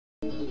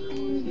Hey,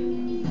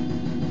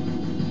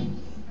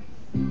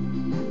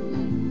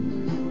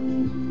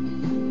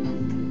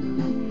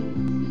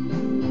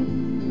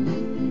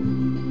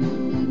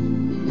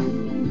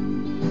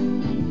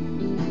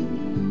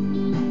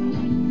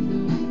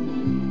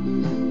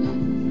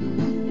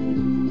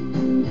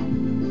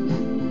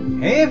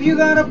 if you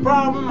got a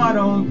problem, I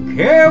don't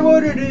care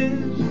what it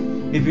is.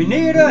 If you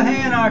need a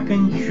hand, I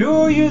can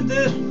assure you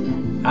this,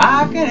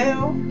 I can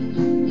help.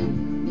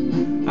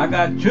 I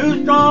got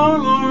two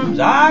strong arms,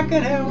 I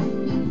can help.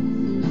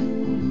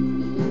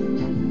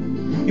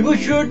 It would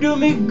sure do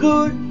me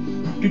good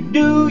to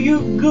do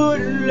you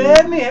good,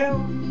 let me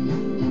help.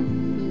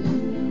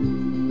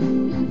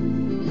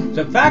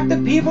 The fact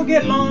that people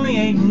get lonely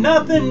ain't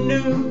nothing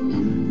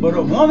new, but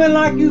a woman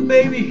like you,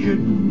 baby,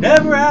 should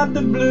never have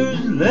the blues,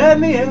 let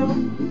me help.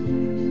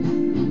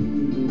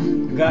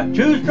 I got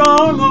two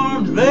strong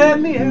arms,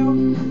 let me help.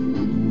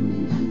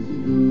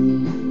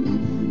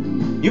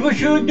 You will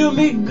sure do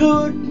me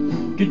good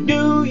to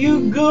do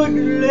you good,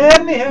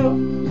 let me help.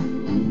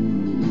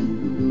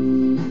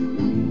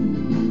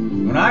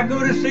 When I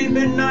go to sleep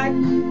at night,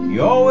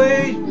 you're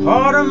always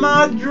part of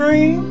my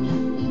dreams.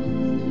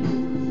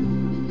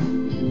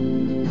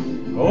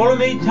 Holding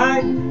me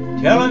tight,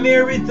 telling me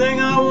everything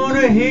I want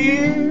to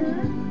hear.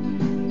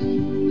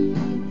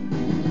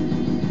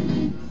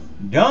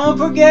 Don't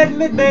forget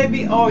me,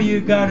 baby, all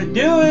you gotta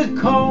do is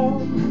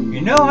call.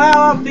 You know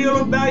how I feel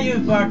about you,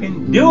 if I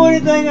can do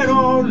anything at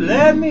all,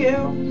 let me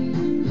help.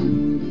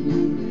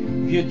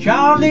 If your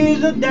child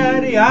needs a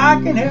daddy, I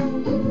can help.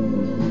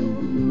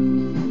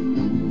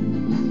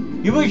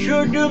 You will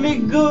sure do me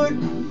good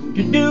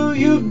to do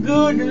you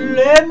good,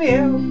 let me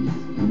help.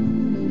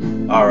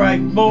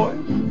 Alright, boy.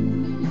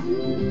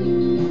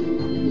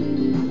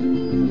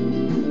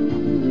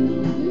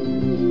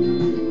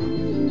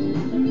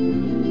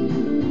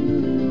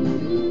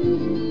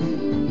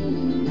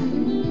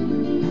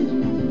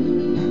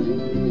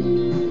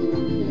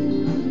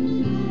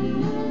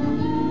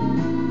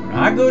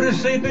 I go to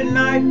sleep at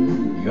night,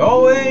 you're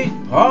always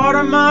part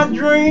of my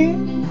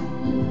dreams.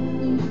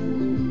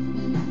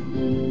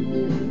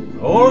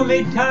 Holding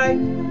me tight,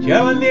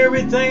 telling me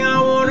everything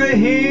I want to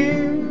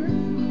hear.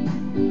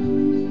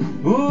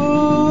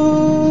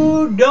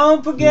 Ooh,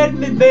 don't forget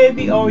me,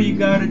 baby, all you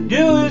gotta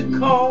do is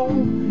call.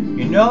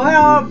 You know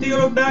how I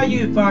feel about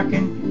you, if I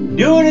can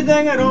do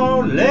anything at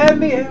all, let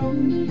me help.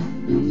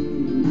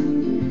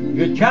 If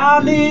your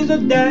child needs a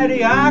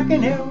daddy, I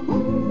can help.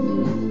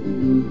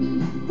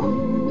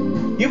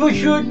 You will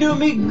sure do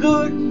me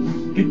good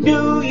to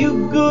do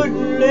you good,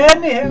 let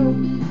me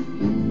help.